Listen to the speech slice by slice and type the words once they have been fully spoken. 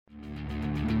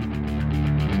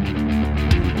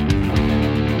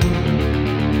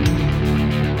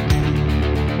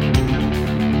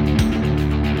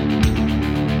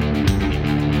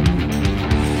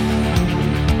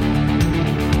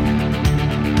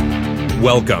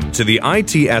Welcome to the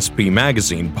ITSP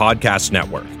Magazine Podcast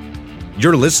Network.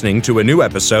 You're listening to a new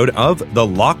episode of the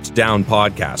Locked Down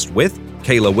Podcast with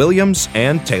Kayla Williams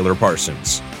and Taylor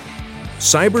Parsons.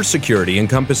 Cybersecurity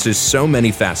encompasses so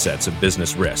many facets of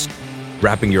business risk.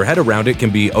 Wrapping your head around it can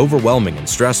be overwhelming and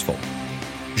stressful.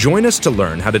 Join us to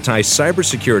learn how to tie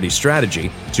cybersecurity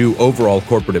strategy to overall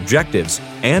corporate objectives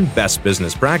and best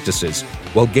business practices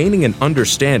while gaining an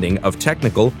understanding of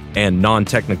technical and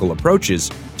non-technical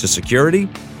approaches to security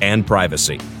and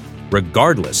privacy,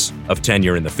 regardless of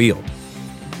tenure in the field.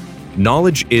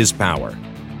 Knowledge is power,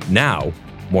 now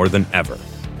more than ever.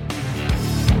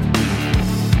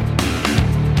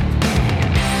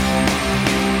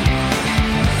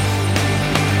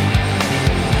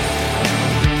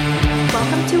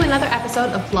 Another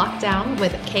episode of Lockdown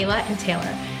with Kayla and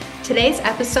Taylor. Today's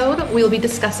episode, we will be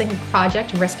discussing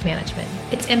project risk management,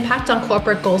 its impact on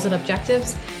corporate goals and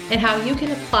objectives, and how you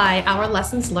can apply our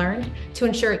lessons learned to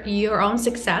ensure your own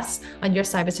success on your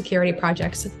cybersecurity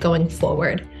projects going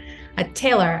forward.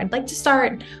 Taylor, I'd like to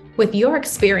start with your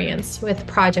experience with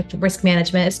project risk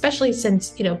management, especially since,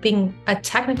 being a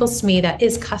technical SME that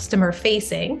is customer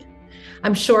facing.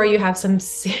 I'm sure you have some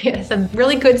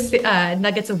really good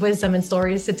nuggets of wisdom and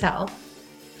stories to tell.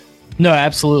 No,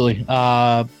 absolutely.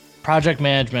 Project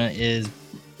management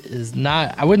is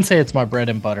not, I wouldn't say it's my bread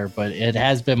and butter, but it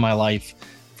has been my life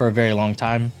for a very long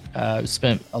time.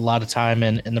 Spent a lot of time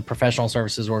in the professional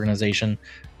services organization,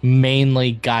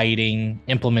 mainly guiding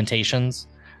implementations,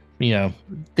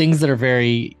 things that are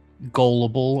very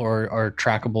goalable or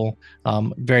trackable,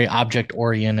 very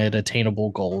object-oriented, attainable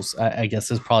goals, I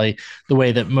guess is probably the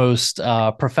way that most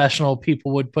professional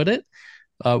people would put it.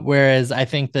 Whereas I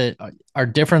think that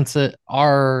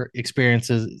our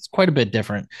experiences is quite a bit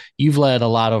different. You've led a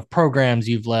lot of programs,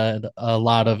 you've led a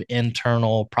lot of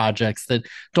internal projects that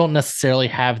don't necessarily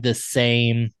have the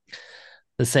same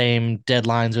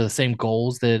deadlines or the same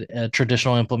goals that a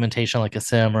traditional implementation like a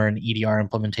SIM or an EDR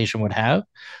implementation would have.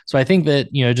 So I think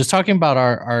that, just talking about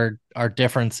our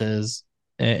differences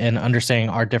and understanding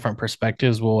our different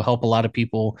perspectives will help a lot of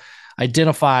people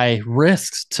identify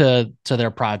risks to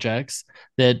their projects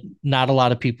that not a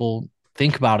lot of people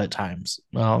think about at times.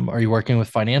 Are you working with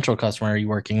financial customer? Are you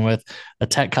working with a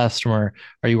tech customer?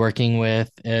 Are you working with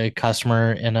a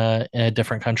customer in a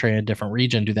different country, in a different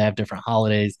region? Do they have different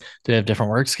holidays? Do they have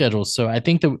different work schedules? So I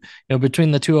think that,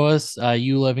 between the two of us,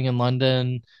 you living in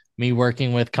London, me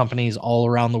working with companies all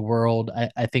around the world,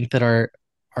 I think that our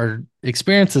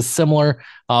experience is similar,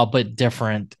 but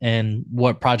different in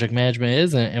what project management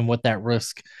is and what that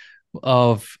risk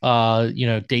of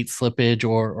date slippage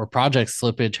or project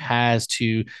slippage has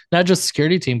to not just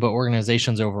security team but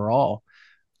organizations overall.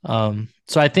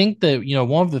 So I think that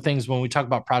one of the things when we talk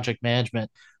about project management,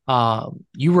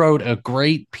 you wrote a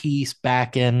great piece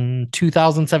back in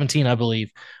 2017, I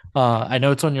believe. I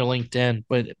know it's on your LinkedIn,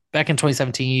 but back in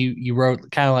 2017, you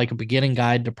wrote kind of like a beginning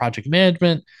guide to project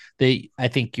management that I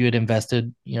think you had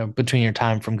invested, between your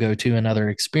time from GoTo and other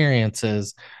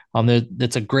experiences.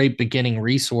 That's a great beginning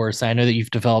resource. I know that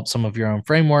you've developed some of your own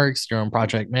frameworks, your own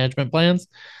project management plans.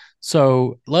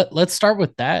 So let's start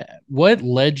with that. What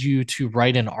led you to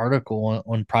write an article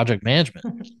on project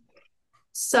management?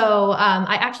 So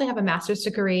I actually have a master's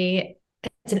degree.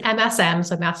 It's an MSM,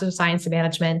 so Master's of Science in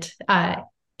Management,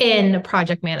 in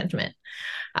project management.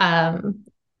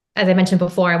 As I mentioned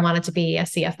before, I wanted to be a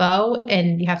CFO,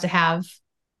 and you have to have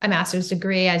a master's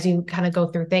degree as you kind of go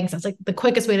through things. I was like, the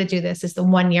quickest way to do this is the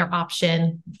 1-year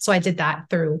option. So I did that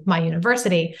through my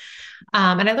university.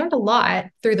 And I learned a lot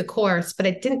through the course, but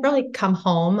it didn't really come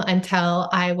home until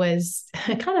I was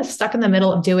kind of stuck in the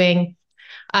middle of doing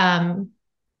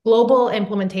global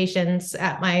implementations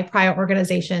at my prior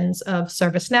organizations of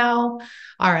ServiceNow,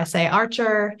 RSA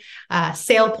Archer,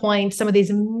 SailPoint, some of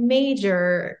these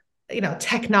major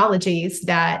technologies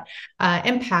that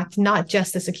impact not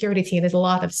just the security team. There's a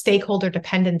lot of stakeholder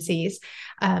dependencies,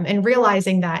 and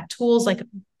realizing that tools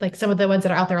like some of the ones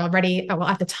that are out there already, well,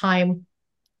 at the time,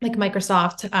 like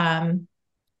Microsoft,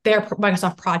 their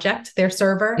Microsoft project, their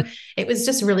server, it was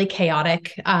just really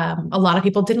chaotic. A lot of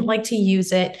people didn't like to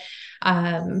use it.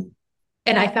 And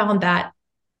I found that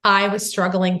I was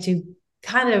struggling to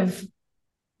kind of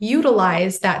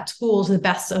utilize that tool to the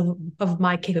best of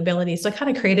my capabilities. So I kind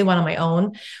of created one on my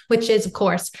own, which is, of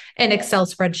course, an Excel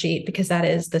spreadsheet, because that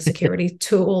is the security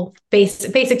tool,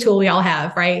 basic tool we all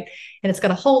have, right? And it's got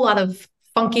a whole lot of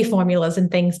funky formulas and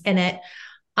things in it.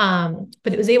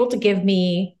 But it was able to give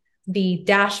me the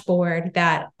dashboard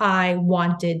that I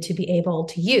wanted to be able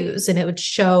to use. And it would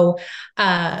show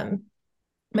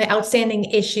my outstanding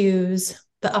issues,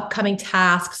 the upcoming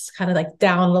tasks, kind of like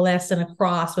down the list, and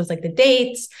across was like the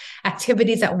dates,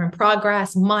 activities that were in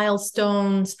progress,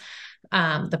 milestones,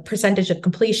 the percentage of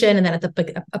completion, and then at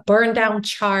the a burn down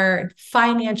chart,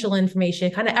 financial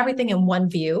information, kind of everything in one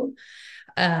view.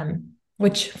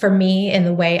 Which for me, in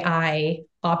the way I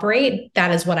operate,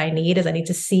 that is what I need. Is I need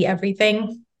to see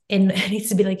everything it needs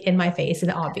to be like in my face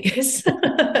and obvious.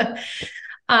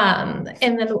 And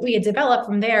then what we had developed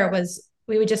from there was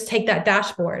we would just take that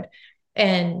dashboard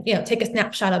and, take a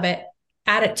snapshot of it,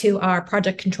 add it to our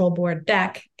project control board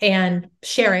deck, and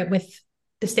share it with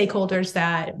the stakeholders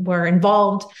that were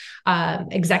involved,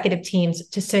 executive teams,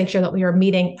 just to make sure that we were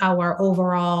meeting our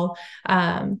overall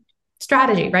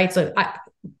strategy, right? So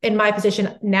in my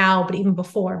position now, but even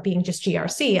before being just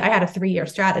GRC, I had a 3-year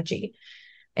strategy,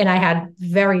 and I had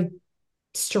very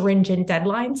stringent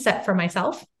deadlines set for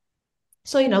myself.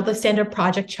 So, the standard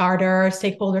project charter,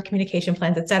 stakeholder communication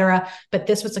plans, et cetera. But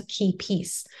this was a key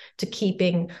piece to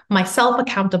keeping myself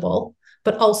accountable,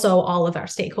 but also all of our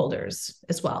stakeholders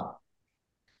as well.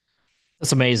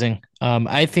 That's amazing.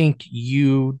 I think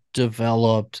you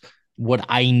developed what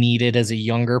I needed as a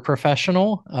younger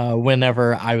professional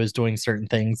whenever I was doing certain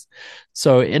things.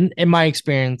 So in my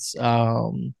experience,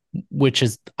 which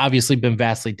has obviously been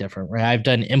vastly different, right? I've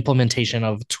done implementation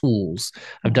of tools.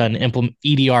 I've done EDR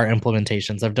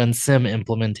implementations. I've done SIM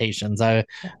implementations.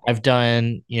 I've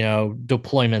done,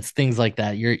 deployments, things like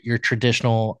that. Your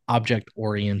traditional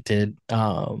object-oriented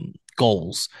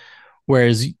goals.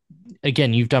 Whereas,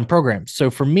 again, you've done programs. So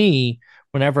for me,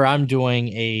 whenever I'm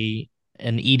doing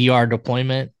an EDR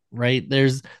deployment, right,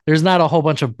 there's not a whole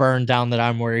bunch of burn down that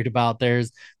I'm worried about.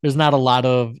 There's not a lot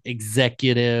of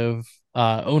executive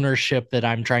ownership that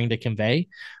I'm trying to convey.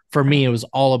 For me, it was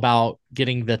all about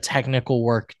getting the technical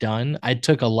work done. I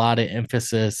took a lot of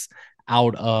emphasis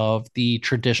out of the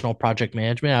traditional project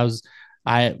management.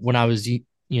 When I was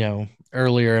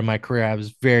earlier in my career, I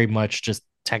was very much just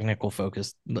technical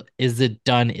focused. Is it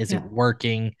done? Is it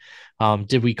working?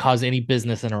 Did we cause any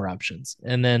business interruptions?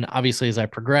 And then obviously, as I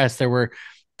progressed, there were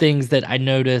things that I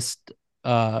noticed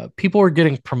people were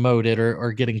getting promoted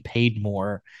or getting paid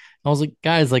more. I was like,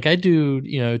 guys, like I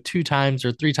do, 2 times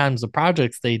or 3 times the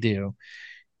projects they do.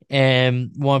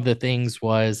 And one of the things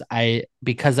was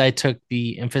because I took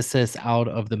the emphasis out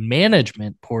of the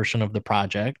management portion of the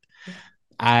project,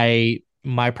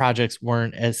 my projects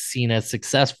weren't as seen as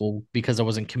successful because I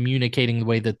wasn't communicating the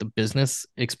way that the business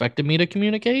expected me to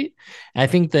communicate. And I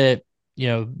think that,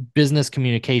 business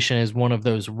communication is one of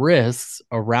those risks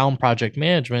around project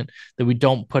management that we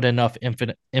don't put enough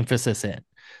emphasis in.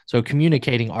 So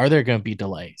communicating, are there going to be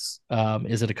delays?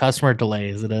 Is it a customer delay?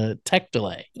 Is it a tech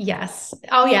delay? Yes.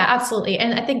 Oh yeah, absolutely.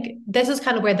 And I think this is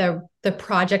kind of where the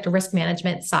project risk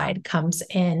management side comes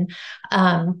in.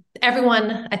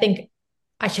 Everyone, I think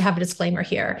I should have a disclaimer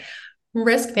here.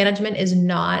 Risk management is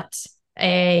not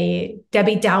a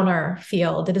Debbie Downer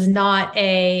field. It is not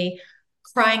a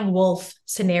crying wolf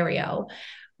scenario.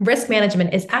 Risk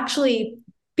management is actually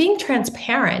being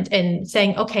transparent and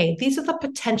saying, okay, these are the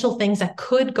potential things that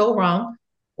could go wrong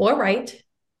or right.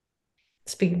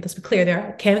 Let's be clear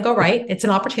there. Can go right. It's an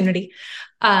opportunity.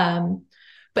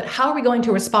 But how are we going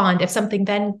to respond if something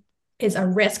then is a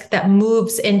risk that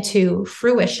moves into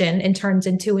fruition and turns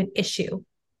into an issue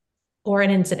or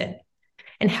an incident?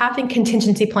 And having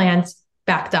contingency plans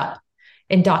backed up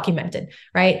and documented,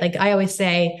 right? Like I always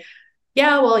say,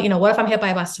 yeah, well, what if I'm hit by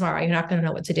a bus tomorrow? You're not going to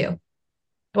know what to do.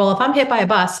 Well, if I'm hit by a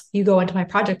bus, you go into my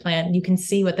project plan, you can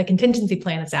see what the contingency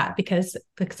plan is at, because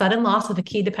the sudden loss of a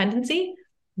key dependency,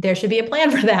 there should be a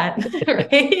plan for that,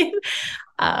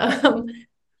 right?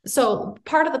 So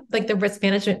part of the risk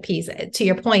management piece, to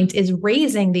your point, is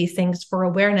raising these things for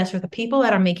awareness for the people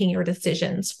that are making your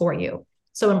decisions for you.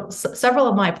 So in several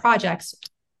of my projects,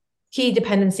 key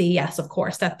dependency, yes, of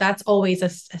course, that's always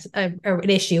an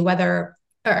issue,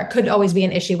 or could always be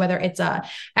an issue, whether it's a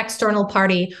external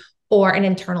party or an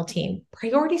internal team.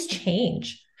 Priorities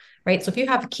change, right? So if you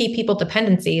have key people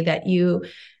dependency that you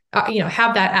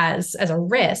have that as a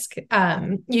risk,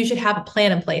 you should have a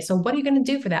plan in place. So what are you going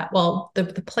to do for that? Well, the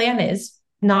plan is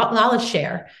not knowledge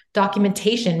share,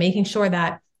 documentation, making sure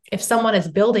that if someone is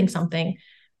building something,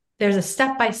 there's a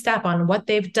step-by-step on what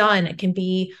they've done. It can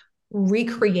be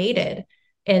recreated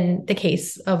in the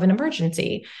case of an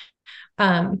emergency.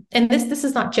 And this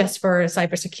is not just for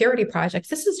cybersecurity projects.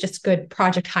 This is just good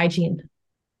project hygiene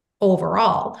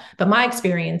overall. But my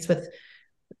experience with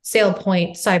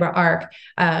SailPoint, CyberArk,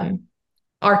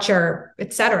 Archer,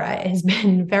 et cetera, has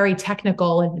been very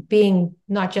technical, and being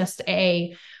not just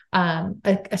a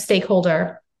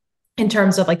stakeholder in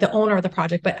terms of like the owner of the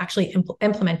project, but actually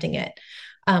implementing it.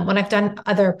 When I've done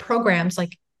other programs,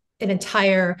 like an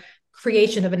entire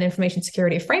creation of an information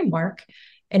security framework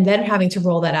and then having to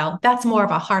roll that out, that's more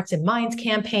of a hearts and minds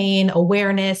campaign,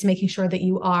 awareness, making sure that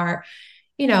you are,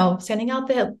 sending out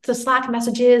the Slack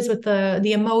messages with the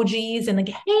emojis and like,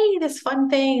 hey, this fun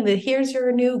thing that here's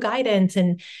your new guidance,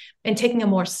 and taking a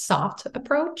more soft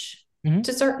approach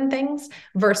to certain things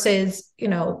versus,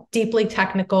 deeply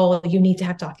technical. You need to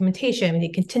have documentation, you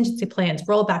need contingency plans,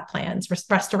 rollback plans,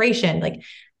 restoration. Like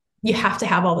you have to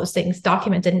have all those things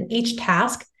documented, and each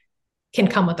task can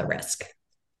come with a risk.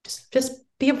 Just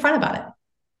be upfront about it.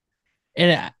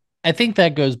 And I think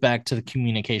that goes back to the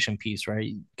communication piece,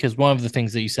 right? Because one of the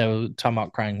things that you said, talking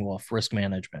about crying wolf, risk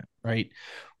management, right?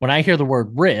 When I hear the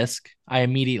word risk, I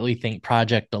immediately think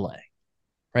project delay,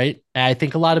 right? And I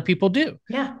think a lot of people do.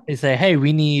 Yeah. They say, hey,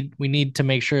 we need to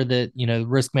make sure that,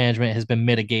 risk management has been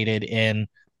mitigated in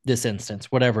this instance,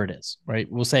 whatever it is, right?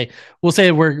 We'll say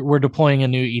we're deploying a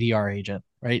new EDR agent,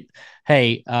 right?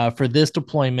 Hey, for this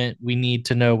deployment, we need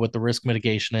to know what the risk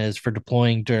mitigation is for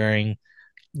deploying during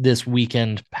this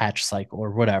weekend patch cycle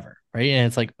or whatever, right? And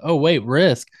it's like, oh wait,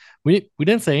 risk. We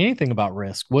didn't say anything about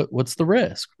risk. What's the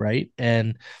risk, right?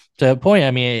 And to the point,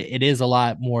 I mean, it is a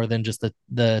lot more than just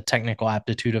the technical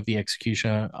aptitude of the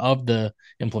execution of the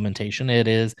implementation. It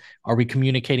is, are we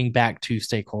communicating back to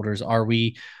stakeholders? Are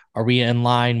we in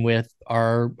line with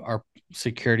our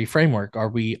security framework? Are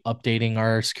we updating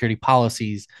our security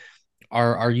policies?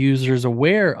 Are our users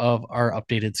aware of our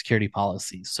updated security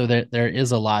policies? So that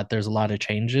there's a lot of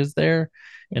changes there.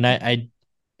 And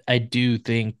I do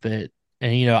think that,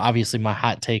 and obviously my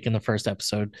hot take in the first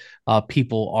episode,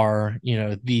 people are,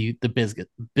 the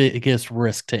biggest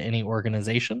risk to any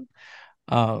organization.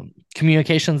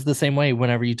 Communication's the same way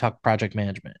whenever you talk project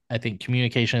management. I think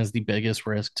communication is the biggest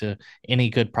risk to any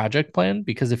good project plan,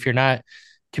 because if you're not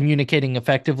communicating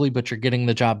effectively but you're getting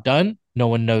the job done, no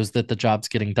one knows that the job's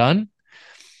getting done.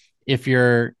 If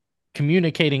you're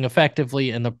communicating effectively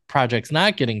and the project's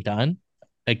not getting done,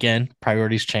 again,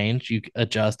 priorities change, you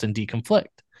adjust and deconflict.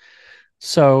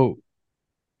 So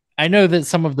I know that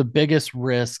some of the biggest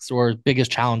risks or biggest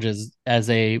challenges as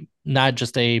not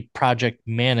just a project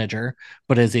manager,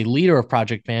 but as a leader of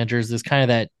project managers is kind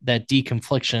of that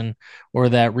deconfliction or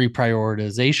that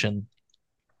reprioritization.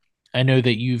 I know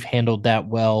that you've handled that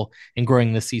well in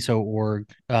growing the CISO org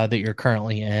that you're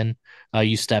currently in.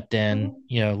 You stepped in,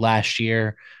 last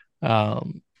year,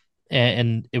 and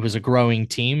it was a growing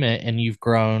team, and you've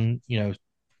grown,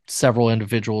 several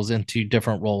individuals into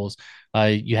different roles.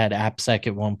 You had AppSec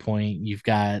at one point. You've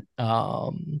got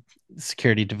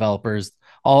security developers.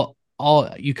 All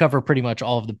you cover pretty much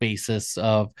all of the basis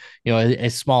of a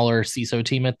smaller CISO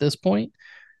team at this point.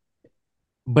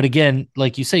 But again,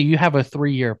 like you say, you have a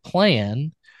 3-year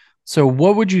plan. So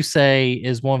what would you say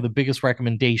is one of the biggest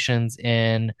recommendations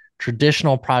in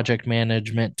traditional project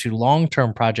management to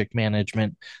long-term project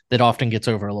management that often gets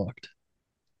overlooked?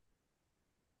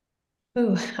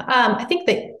 I think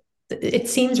that it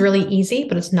seems really easy,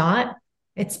 but it's not.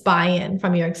 It's buy-in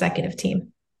from your executive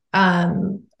team.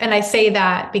 And I say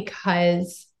that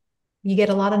because you get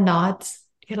a lot of nods.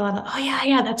 You get a lot of, oh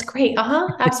yeah, that's great.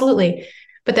 Absolutely.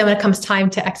 But then when it comes time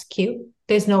to execute,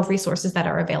 there's no resources that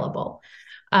are available.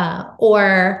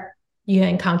 Or you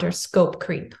encounter scope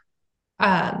creep.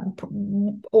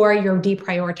 Or you're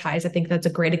deprioritized. I think that's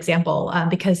a great example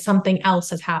because something else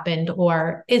has happened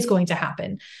or is going to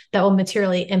happen that will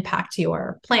materially impact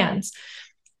your plans.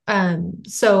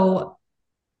 So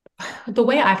the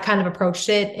way I've kind of approached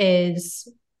it is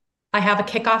I have a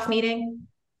kickoff meeting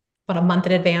about a month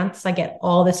in advance. I get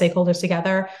all the stakeholders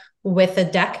together with a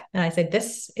deck and I say,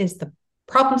 this is the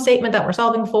problem statement that we're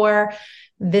solving for.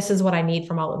 This is what I need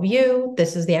from all of you.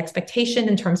 This is the expectation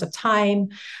in terms of time.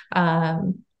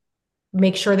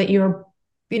 Make sure that you're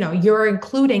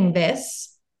including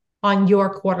this on your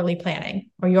quarterly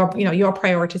planning or your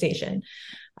prioritization.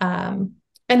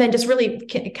 And then just really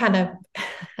kind of,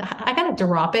 I got to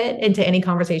drop it into any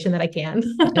conversation that I can.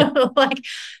 Like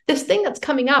this thing that's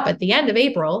coming up at the end of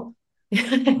April.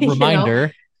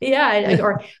 Reminder. Yeah.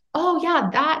 Or, oh yeah,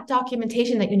 that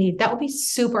documentation that you need, that would be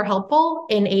super helpful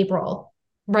in April.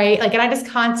 Right. Like, and I just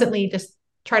constantly just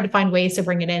try to find ways to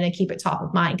bring it in and keep it top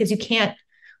of mind because you can't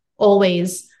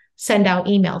always send out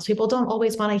emails. People don't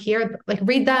always want to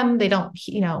read them. They don't,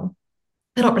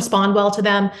 they don't respond well to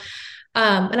them.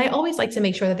 And I always like to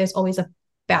make sure that there's always a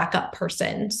backup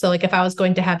person. So like if I was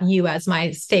going to have you as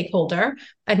my stakeholder,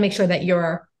 I'd make sure that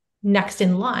your next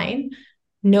in line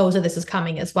knows that this is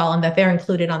coming as well and that they're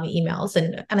included on the emails.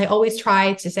 And I always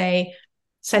try to say,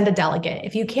 send a delegate.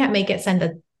 If you can't make it, send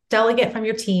a delegate from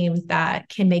your team that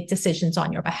can make decisions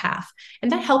on your behalf.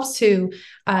 And that helps to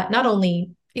not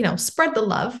only spread the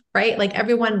love, right? Like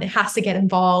everyone has to get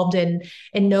involved and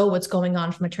know what's going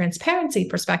on from a transparency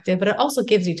perspective, but it also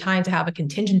gives you time to have a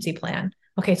contingency plan.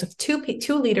 Okay, so if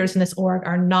two leaders in this org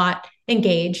are not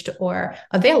engaged or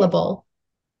available,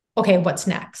 okay, what's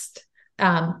next?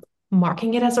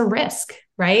 Marking it as a risk,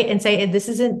 right? And say this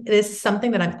is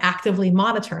something that I'm actively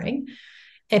monitoring.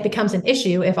 It becomes an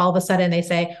issue if all of a sudden they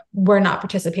say we're not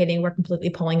participating, we're completely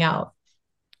pulling out.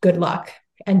 Good luck.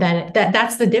 And then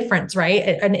that's the difference, right?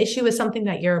 An issue is something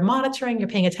that you're monitoring, you're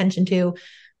paying attention to,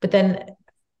 but then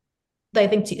I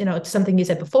think something you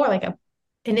said before, like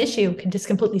an issue can just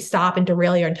completely stop and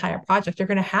derail your entire project. You're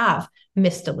going to have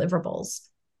missed deliverables,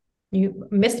 you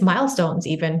missed milestones,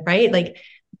 even, right? Like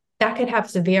that could have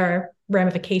severe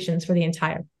ramifications for the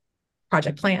entire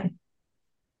project plan.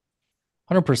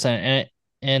 100%.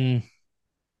 And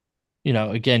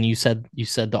again, you said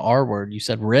the R word, you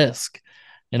said risk.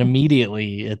 And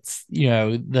immediately it's,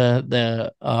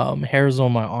 the hairs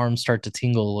on my arms start to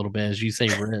tingle a little bit as you say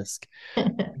risk.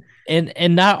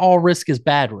 and not all risk is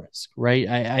bad risk, right?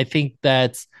 I think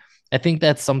that's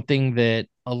something that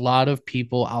a lot of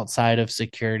people outside of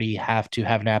security have to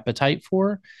have an appetite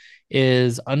for,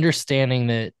 is understanding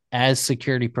that as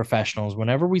security professionals,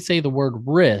 whenever we say the word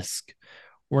risk,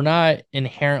 we're not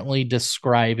inherently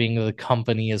describing the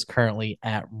company is currently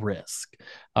at risk,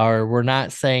 or we're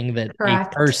not saying that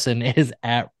Correct. a person is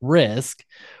at risk.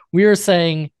 We are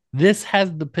saying this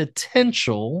has the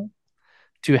potential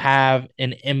to have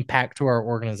an impact to our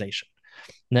organization.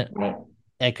 Right.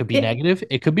 It could be negative,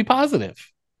 it could be positive.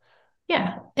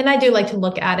 Yeah. And I do like to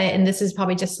look at it, and this is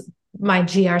probably just my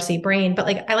GRC brain, but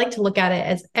like I like to look at it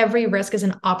as every risk is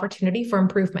an opportunity for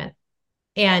improvement.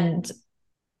 And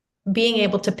being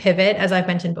able to pivot, as I've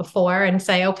mentioned before, and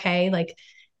say, okay, like,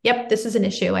 yep, this is an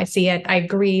issue. I see it. I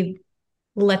agree.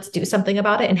 Let's do something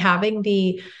about it. And having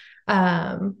the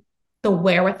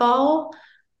wherewithal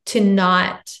to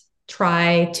not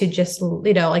try to just,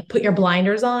 like put your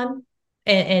blinders on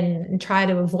and try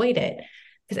to avoid it,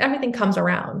 because everything comes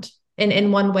around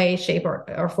in one way, shape,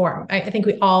 or form. I think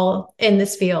we all in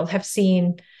this field have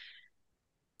seen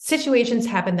situations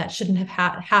happen that shouldn't have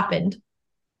happened,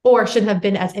 or shouldn't have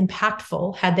been as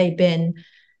impactful had they been,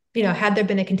 had there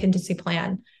been a contingency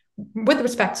plan with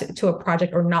respect to a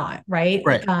project or not, right?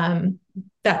 Right.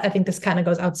 That I think this kind of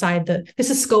goes outside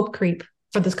this is scope creep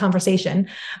for this conversation.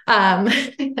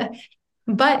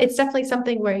 But it's definitely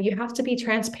something where you have to be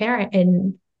transparent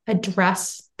and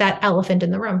address that elephant in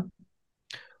the room.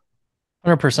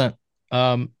 100%.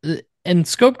 And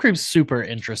scope creep's super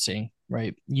interesting,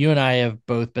 right? You and I have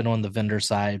both been on the vendor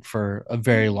side for a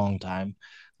very long time.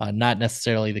 Not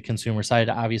necessarily the consumer side.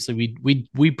 Obviously,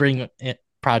 we bring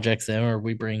projects in, or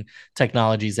we bring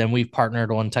technologies in. We've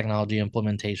partnered on technology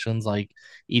implementations like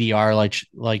EDR,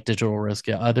 like digital risk,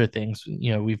 other things.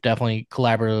 We've definitely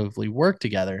collaboratively worked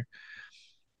together.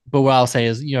 But what I'll say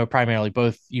is, primarily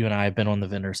both you and I have been on the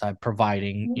vendor side,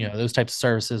 providing those types of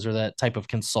services or that type of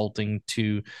consulting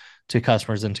to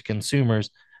customers and to consumers.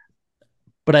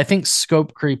 But I think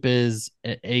scope creep is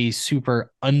a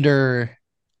super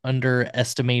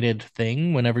underestimated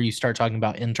thing whenever you start talking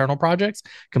about internal projects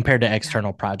compared to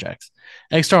external projects.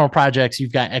 External projects,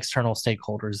 you've got external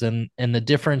stakeholders, and the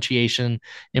differentiation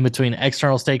in between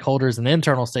external stakeholders and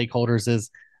internal stakeholders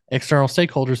is external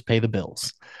stakeholders pay the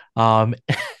bills.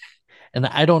 And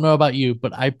I don't know about you,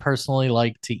 but I personally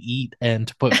like to eat and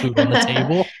to put food on the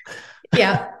table.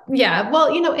 Yeah. Well,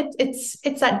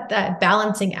 it's that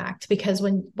balancing act, because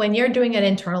when you're doing an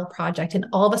internal project and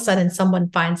all of a sudden someone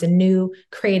finds a new,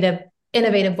 creative,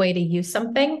 innovative way to use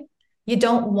something, you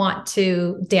don't want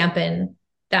to dampen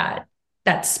that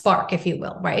spark, if you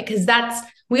will, right? Because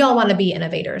we all want to be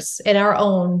innovators in our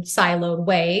own siloed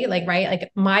way, like, right?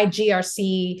 Like my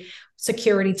GRC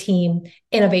security team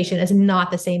innovation is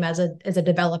not the same as a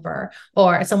developer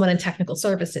or someone in technical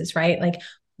services, right? Like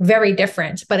very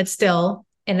different, but it's still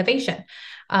innovation.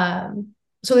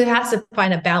 So it has to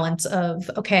find a balance of,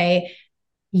 okay,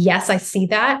 yes, I see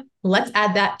that. Let's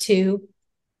add that to,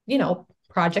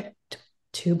 project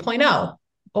 2.0,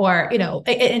 or,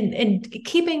 and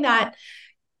keeping that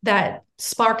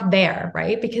spark there,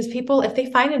 right? Because people, if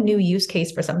they find a new use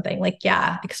case for something, like,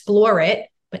 yeah, explore it,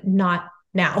 but not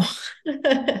now.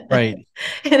 Right.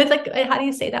 And it's like, how do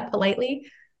you say that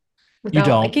politely? Without, you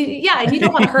don't. like, and you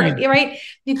don't want to hurt, right?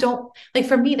 You don't, like,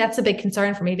 for me, that's a big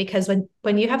concern for me, because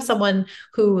when you have someone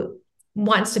who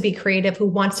wants to be creative, who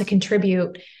wants to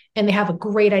contribute, and they have a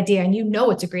great idea, and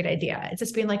it's a great idea, it's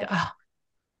just being like, oh,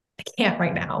 I can't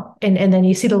right now. And then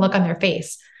you see the look on their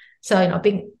face. So,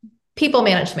 being people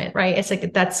management, right? It's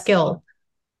like that skill.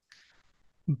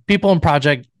 People in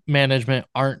project management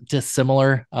aren't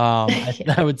dissimilar. Yeah.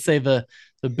 I would say the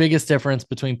biggest difference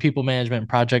between people management and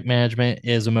project management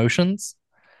is emotions.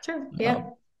 Sure. Uh, Yeah.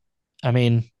 I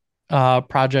mean,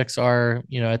 projects are,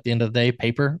 at the end of the day,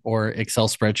 paper or Excel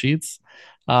spreadsheets.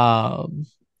 Um,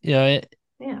 you know, it,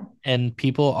 Yeah. and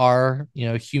people are,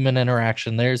 human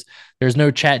interaction. There's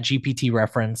no chat GPT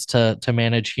reference to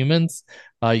manage humans.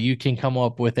 You can come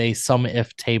up with a sum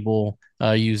if table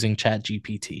using chat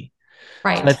GPT. So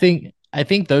I Right. think I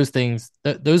think those things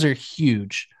those are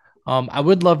huge. I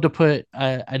would love to put.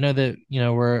 I know that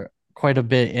we're quite a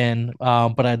bit in,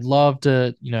 but I'd love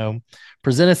to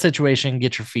present a situation,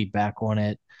 get your feedback on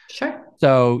it. Sure.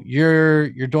 So you're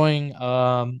doing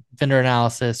vendor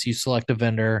analysis. You select a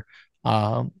vendor.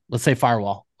 Let's say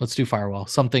firewall. Let's do firewall.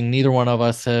 Something neither one of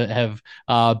us have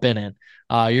been in.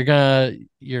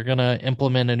 You're gonna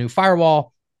implement a new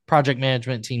firewall. Project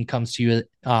management team comes to you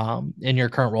in your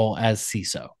current role as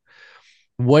CISO.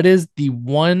 What is the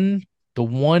one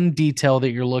detail that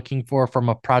you're looking for from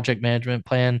a project management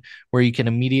plan where you can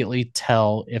immediately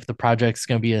tell if the project's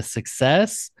going to be a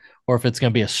success or if it's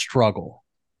going to be a struggle?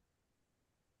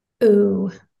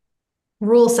 Ooh,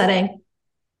 rule setting.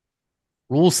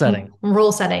 Rule setting.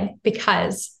 Rule setting,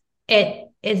 because it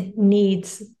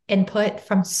needs input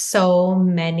from so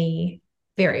many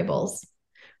variables,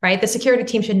 right? The security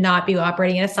team should not be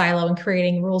operating in a silo and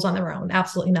creating rules on their own.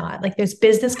 Absolutely not. Like, there's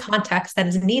business context that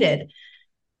is needed,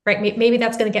 right? Maybe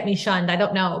that's going to get me shunned. I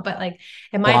don't know, but like,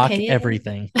 in my Block opinion,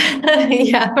 everything.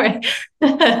 yeah, right.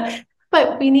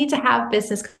 But we need to have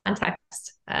business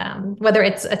context. Whether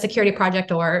it's a security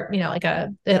project or like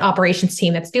an operations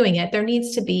team that's doing it, there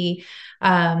needs to be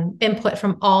input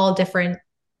from all different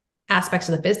aspects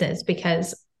of the business,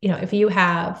 because if you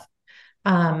have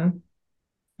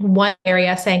one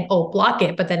area saying, oh, block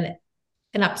it, but then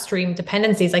an upstream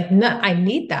dependencies like, no, I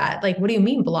need that. Like, what do you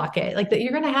mean block it? Like, that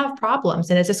you're going to have problems,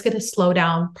 and it's just going to slow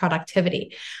down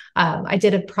productivity. I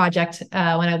did a project when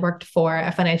I worked for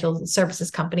a financial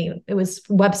services company. It was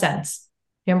WebSense.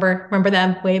 Remember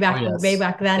them Oh way yes.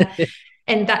 back then.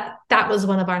 And that was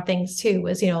one of our things too,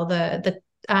 was the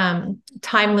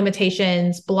time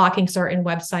limitations, blocking certain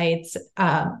websites,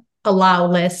 allow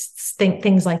lists,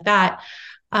 things like that.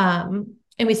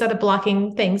 And we started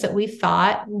blocking things that we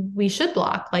thought we should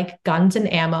block, like guns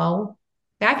and ammo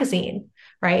magazine,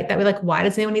 right? That we like, why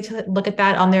does anyone need to look at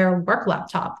that on their work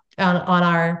laptop on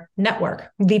our network,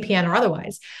 VPN or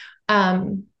otherwise?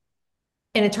 And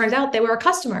it turns out they were a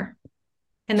customer,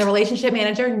 and the relationship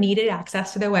manager needed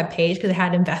access to their web page because it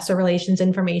had investor relations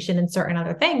information and certain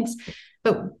other things.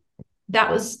 But that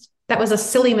was a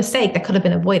silly mistake that could have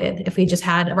been avoided if we just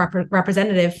had a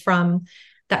representative from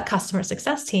that customer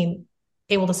success team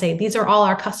able to say, these are all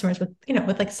our customers with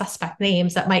like suspect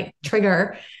names that might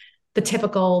trigger the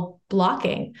typical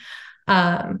blocking.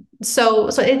 So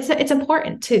it's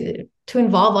important to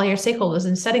involve all your stakeholders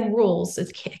in setting rules.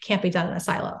 It can't be done in a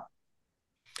silo.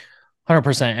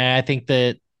 100%. And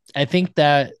I think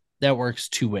that that works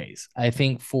two ways. I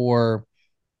think for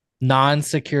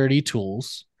non-security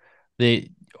tools, the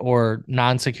or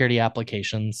non-security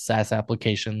applications, SaaS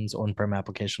applications, on-prem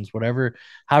applications, whatever,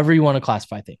 however you want to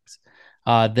classify things,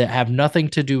 that have nothing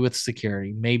to do with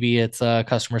security. Maybe it's a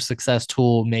customer success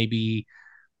tool. Maybe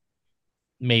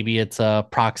it's a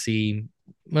proxy.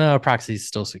 Well, proxy is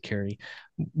still security.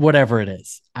 Whatever it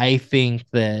is, I think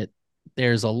that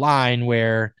there's a line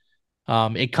where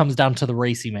it comes down to the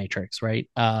RACI matrix, right?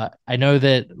 I know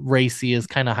that RACI is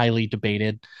kind of highly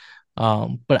debated,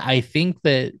 but I think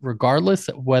that regardless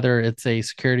of whether it's a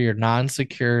security or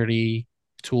non-security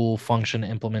tool function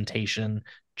implementation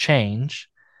change,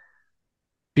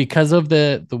 because of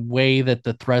the way that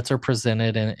the threats are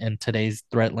presented in today's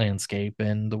threat landscape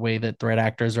and the way that threat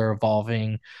actors are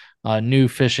evolving, new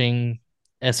phishing,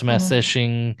 SMS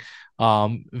Mm-hmm.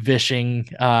 phishing, vishing,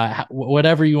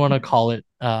 whatever you want to call it,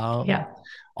 Yeah.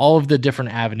 all of the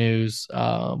different avenues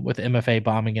with MFA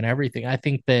bombing and everything. I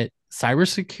think that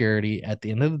cybersecurity at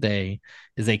the end of the day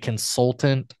is a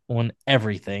consultant on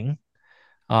everything,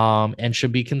 and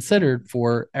should be considered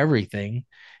for everything.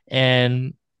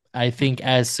 And I think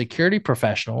as security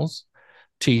professionals,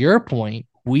 to your point,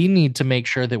 we need to make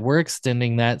sure that we're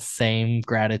extending that same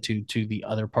gratitude to the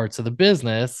other parts of the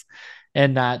business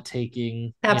and not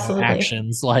taking, Absolutely.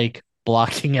 actions like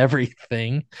blocking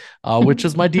everything, which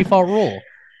is my default rule.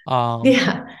 Um,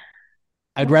 Yeah.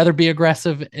 I'd rather be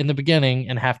aggressive in the beginning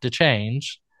and have to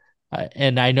change.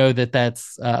 And I know that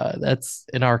that's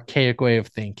an archaic way of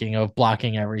thinking of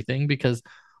blocking everything because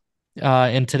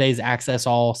in today's access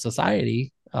all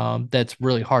society, that's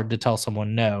really hard to tell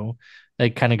someone no.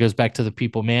 It kind of goes back to the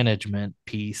people management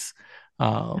piece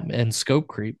and scope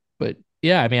creep. But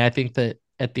Yeah, I mean, I think that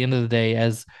at the end of the day,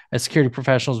 as security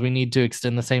professionals, we need to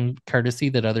extend the same courtesy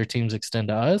that other teams extend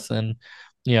to us, and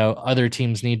other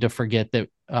teams need to forget that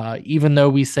even though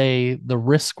we say the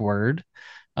risk word,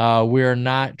 we're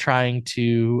not trying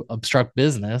to obstruct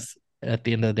business. At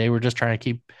the end of the day, we're just trying to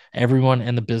keep everyone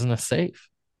in the business safe.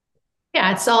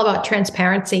 Yeah, it's all about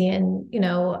transparency. And,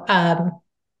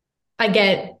 I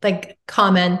get like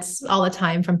comments all the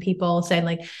time from people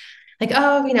saying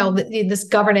oh, this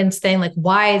governance thing, like,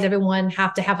 why does everyone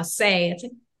have to have a say? It's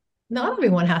like, not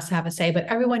everyone has to have a say, but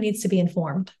everyone needs to be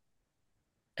informed.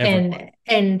 Everyone.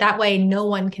 And that way no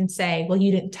one can say, well,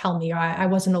 you didn't tell me, or I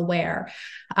wasn't aware.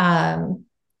 And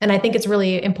I think it's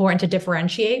really important to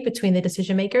differentiate between the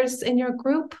decision makers in your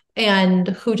group and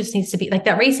who just needs to be like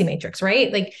that RACI matrix,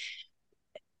 right? Like,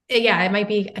 yeah, it might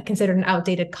be considered an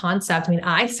outdated concept. I mean,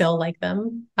 I still like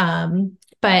them.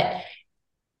 But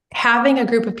having a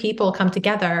group of people come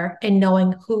together and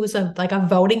knowing who's a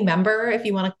voting member, if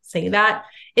you want to say that,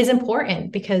 is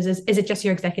important, because is it just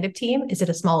your executive team? Is it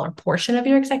a smaller portion of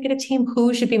your executive team?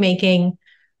 Who should be making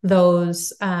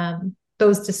those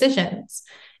decisions?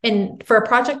 And for a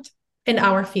project in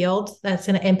our field that's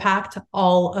going to impact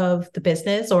all of the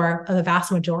business, or the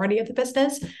vast majority of the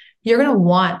business, you're going to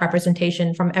want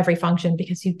representation from every function,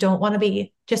 because you don't want to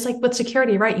be just like with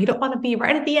security, right? You don't want to be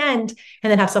right at the end and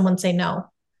then have someone say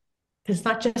no. Because it's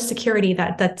not just security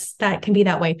that can be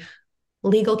that way.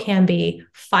 Legal can be,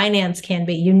 finance can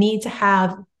be. You need to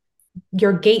have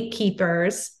your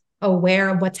gatekeepers aware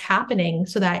of what's happening,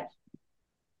 so that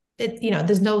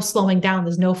there's no slowing down,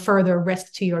 there's no further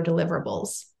risk to your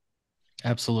deliverables.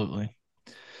 Absolutely.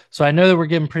 So I know that we're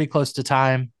getting pretty close to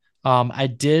time. I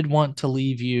did want to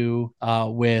leave you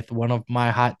with one of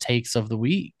my hot takes of the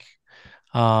week.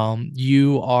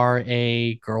 You are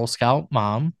a Girl Scout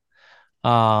mom.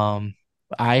 I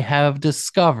have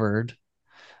discovered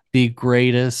the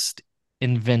greatest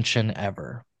invention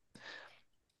ever.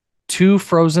 2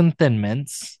 frozen Thin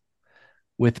Mints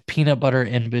with peanut butter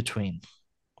in between.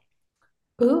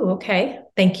 Ooh, okay.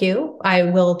 Thank you. I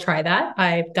will try that.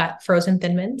 I've got frozen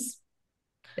Thin Mints.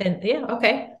 And yeah,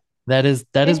 okay. That is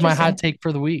my hot take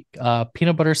for the week.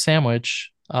 Peanut butter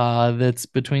sandwich that's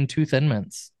between 2 Thin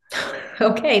Mints.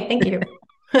 Okay, thank you.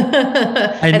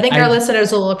 I think our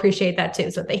listeners will appreciate that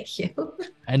too, so thank you.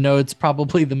 I know it's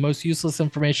probably the most useless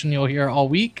information you'll hear all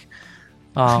week.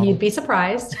 You'd be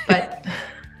surprised, but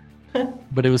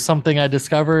but it was something I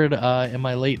discovered in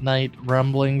my late night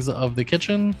rumblings of the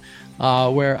kitchen,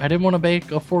 where I didn't want to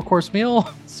bake a 4-course meal,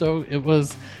 so it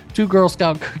was 2 Girl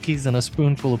Scout cookies and a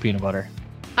spoonful of peanut butter.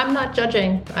 I'm not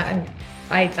judging.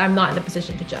 I'm not in a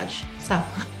position to judge. So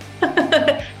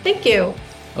thank you.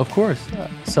 Of course.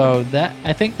 So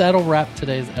I think that'll wrap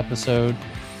today's episode.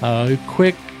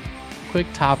 Quick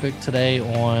topic today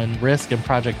on risk and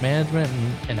project management,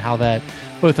 and how that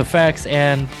both affects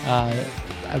and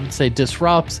I would say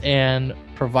disrupts and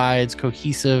provides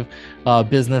cohesive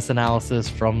business analysis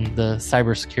from the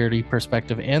cybersecurity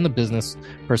perspective and the business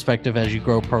perspective as you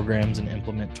grow programs and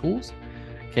implement tools.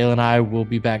 Kayla and I will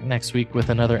be back next week with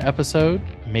another episode,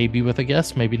 maybe with a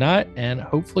guest, maybe not. And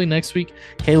hopefully next week,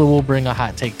 Kayla will bring a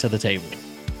hot take to the table.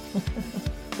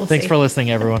 Thanks for listening,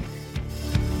 everyone.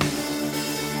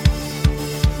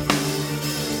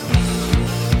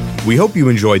 We hope you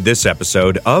enjoyed this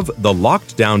episode of the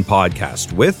Locked Down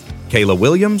Podcast with Kayla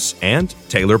Williams and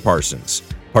Taylor Parsons,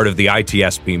 part of the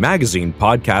ITSP Magazine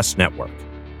podcast network.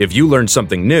 If you learned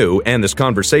something new and this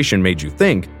conversation made you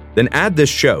think, then add this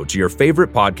show to your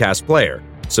favorite podcast player,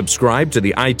 subscribe to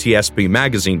the ITSP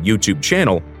Magazine YouTube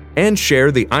channel, and share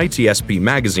the ITSP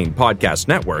Magazine podcast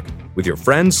network with your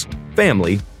friends,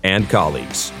 family, and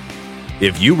colleagues.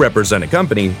 If you represent a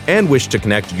company and wish to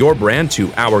connect your brand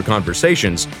to our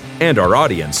conversations and our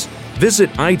audience, visit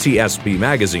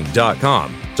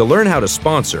itspmagazine.com to learn how to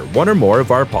sponsor one or more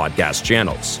of our podcast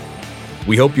channels.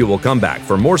 We hope you will come back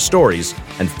for more stories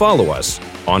and follow us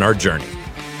on our journey.